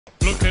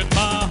at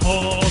my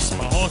horse.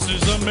 My horse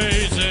is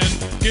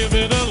amazing. Give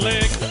it a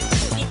lick.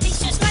 It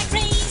tastes just like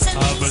raisins.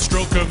 Of a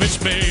stroke of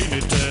its mane,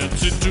 it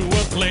turns into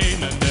a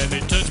plane, and then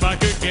it turns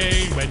back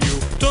again when you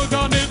tug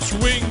on its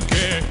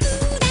winky.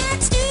 Ooh,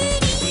 that's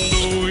dirty.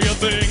 Do you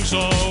think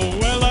so?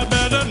 Well, I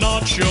better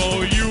not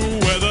show you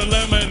where the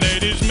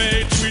lemonade is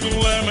made. Sweet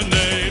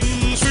lemonade,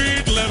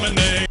 sweet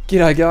lemonade.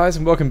 G'day guys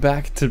and welcome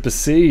back to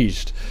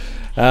Besieged.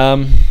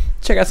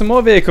 Check out some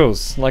more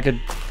vehicles, like a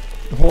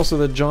horse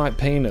with a giant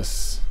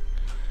penis.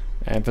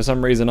 And for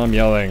some reason I'm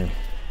yelling.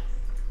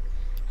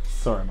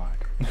 Sorry,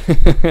 Mike.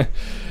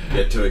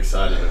 Get too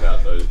excited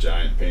about those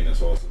giant penis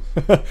horses.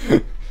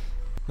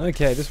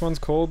 Okay, this one's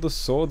called the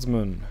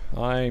Swordsman.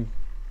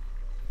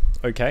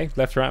 Okay,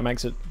 left right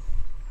makes it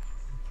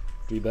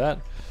do that.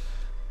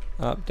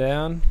 Up,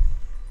 down.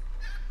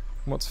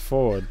 What's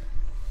forward?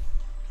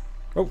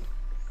 Oh,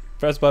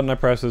 first button I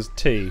press is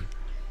T.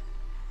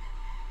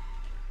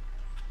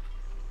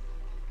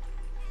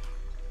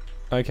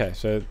 Okay,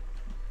 so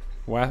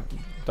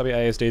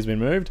WASD has been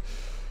moved.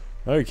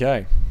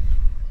 Okay.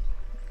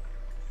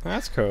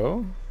 That's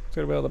cool. It's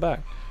got a wheel at the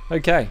back.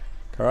 Okay,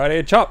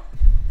 karate chop.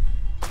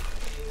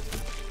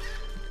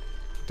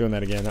 Doing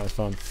that again, that was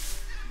fun.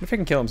 What if he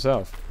can kill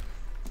himself?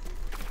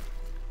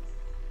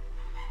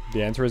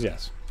 The answer is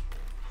yes.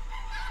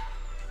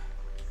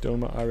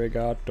 Domo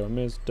arigato,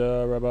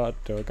 Mr.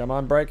 Roboto. Come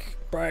on, break,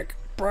 break,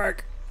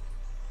 break.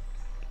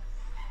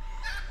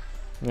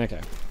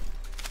 Okay.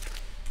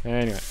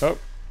 Anyway, oh.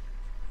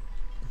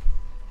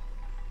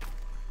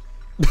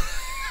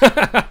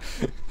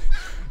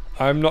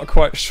 I'm not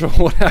quite sure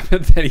what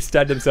happened then. He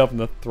stabbed himself in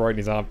the throat and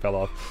his arm fell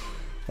off.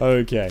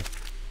 Okay.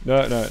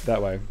 No,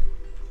 that way.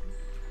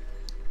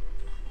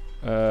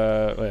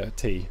 Yeah,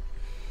 T.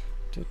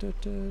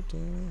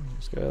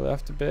 Let's go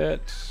left a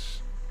bit.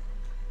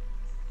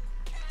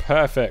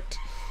 Perfect.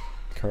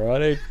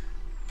 Karate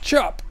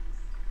chop.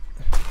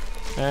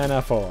 And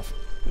I fall off.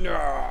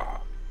 No.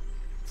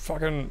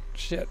 Fucking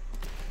shit.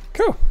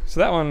 Cool. So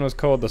that one was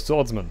called the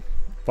Swordsman,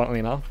 funnily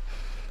enough.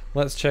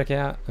 Let's check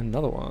out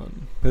another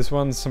one. This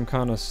one's some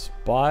kind of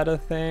spider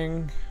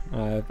thing.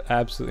 I have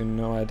absolutely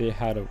no idea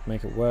how to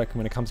make it work.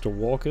 When it comes to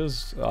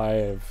walkers, I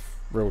have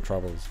real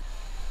troubles.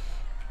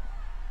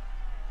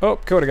 Oh,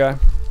 caught a guy.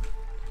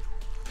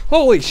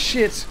 Holy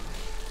shit!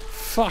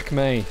 Fuck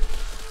me.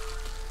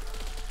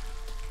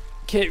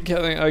 Keep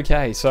killing.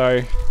 Okay,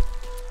 so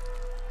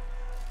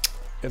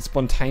it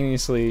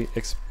spontaneously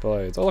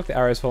explodes. Oh look, the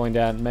arrow's falling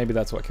down. Maybe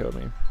that's what killed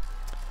me.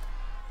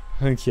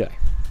 Okay.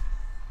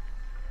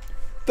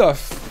 The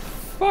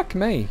fuck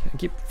me. I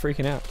keep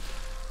freaking out.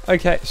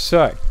 Okay,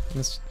 so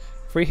if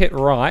we hit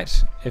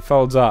right, it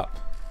folds up.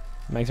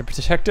 Makes a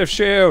protective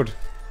shield.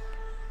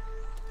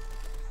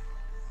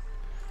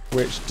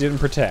 Which didn't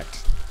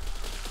protect.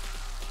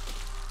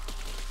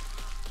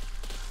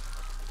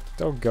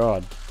 Oh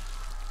god.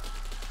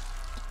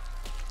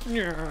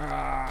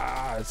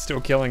 It's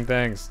still killing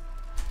things.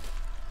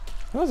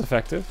 That was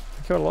effective.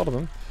 I killed a lot of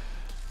them.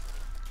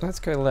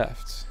 Let's go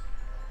left.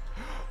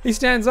 He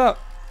stands up.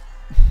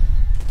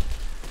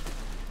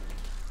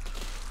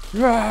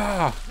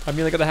 I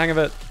nearly got the hang of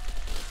it.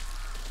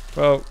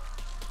 Well,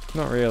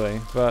 not really,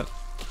 but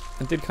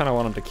I did kind of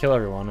want him to kill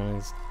everyone, and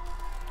he's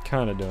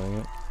kind of doing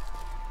it.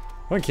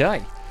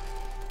 Okay.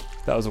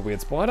 That was a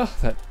weird spider.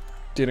 That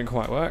didn't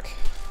quite work.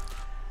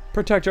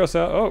 Protect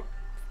yourself. Oh.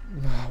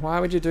 Why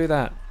would you do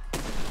that?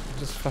 It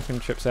just fucking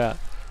trips out.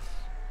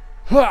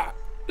 Ha!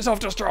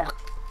 Self-destruct!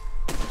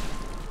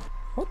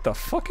 What the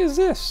fuck is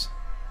this?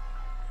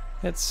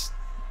 It's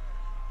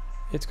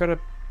got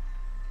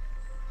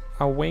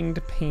a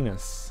winged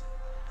penis.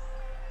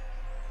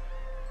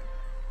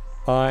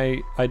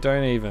 I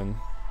don't even.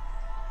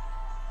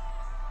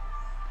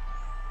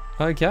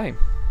 Okay.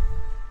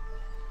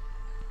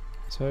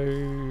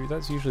 So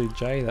that's usually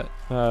J, that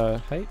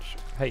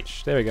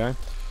H. There we go.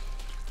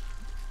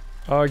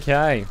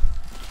 Okay.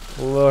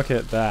 Look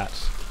at that.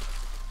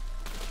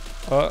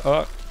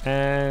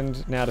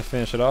 And now to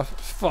finish it off,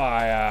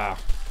 fire.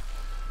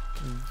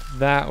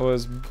 That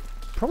was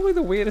probably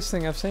the weirdest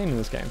thing I've seen in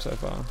this game so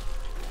far.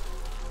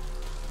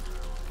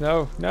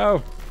 No,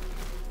 no.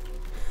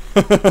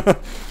 I'm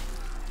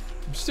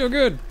still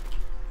good.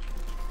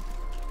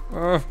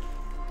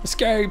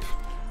 Escape.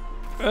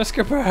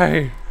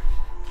 Escapade.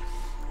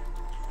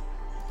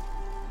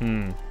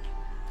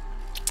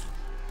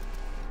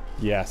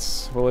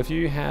 Yes. Well, if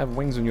you have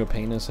wings on your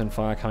penis and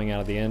fire coming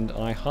out at the end,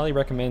 I highly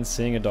recommend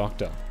seeing a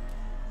doctor.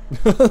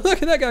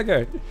 Look at that guy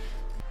go.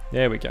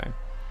 There we go.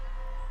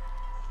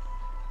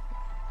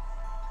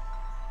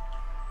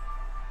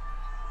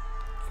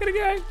 Look at it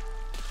go.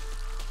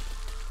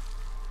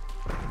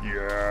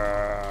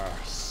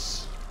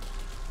 Yes.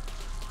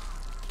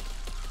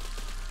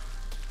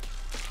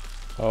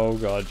 Oh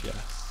god,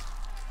 yes.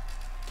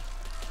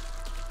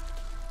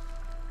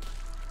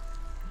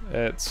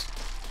 It's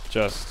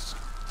just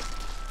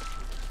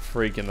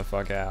freaking the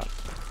fuck out.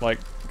 Like,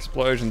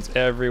 explosions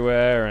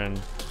everywhere,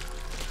 and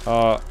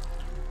oh,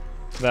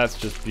 that's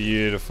just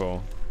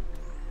beautiful.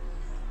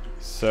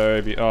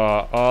 so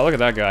oh, look at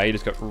that guy. He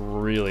just got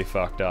really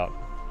fucked up.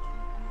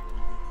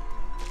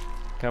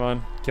 Come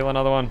on, kill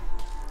another one.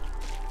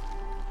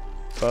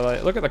 But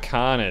like, look at the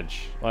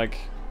carnage. Like,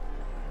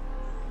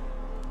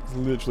 it's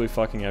literally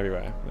fucking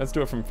everywhere. Let's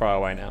do it from far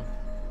away now.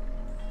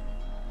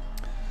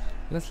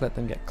 Let's let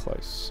them get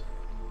close.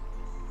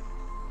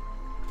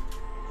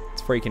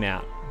 It's freaking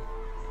out.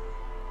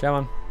 Come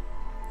on.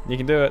 You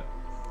can do it.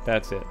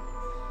 That's it.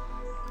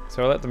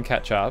 So I'll let them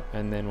catch up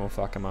and then we'll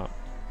fuck them up.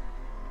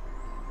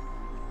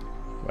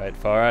 Wait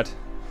for it.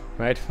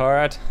 Wait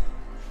for it.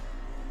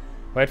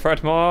 Wait for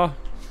it more.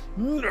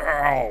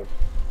 No!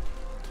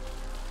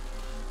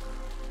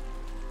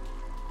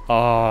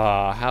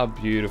 Oh, how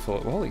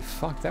beautiful. Holy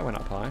fuck, that went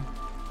up high.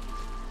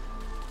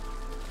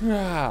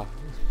 Ah.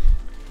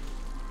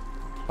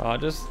 Oh,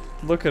 just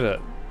look at it.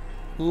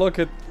 Look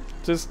at,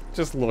 just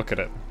look at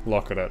it.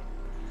 Look at it.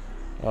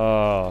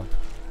 Oh.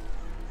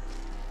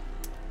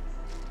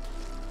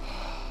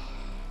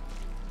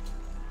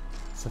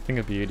 It's a thing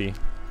of beauty.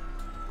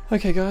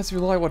 Okay guys, if you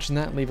like watching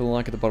that, leave a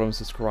like at the bottom and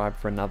subscribe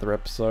for another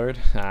episode.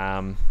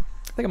 I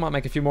think I might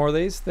make a few more of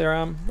these. They're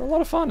a lot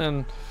of fun,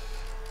 and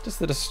just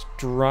the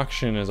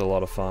destruction is a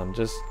lot of fun.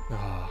 Just,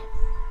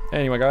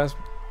 Anyway guys,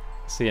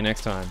 see you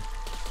next time.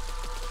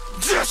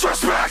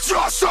 Disrespect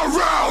your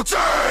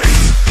surroundings!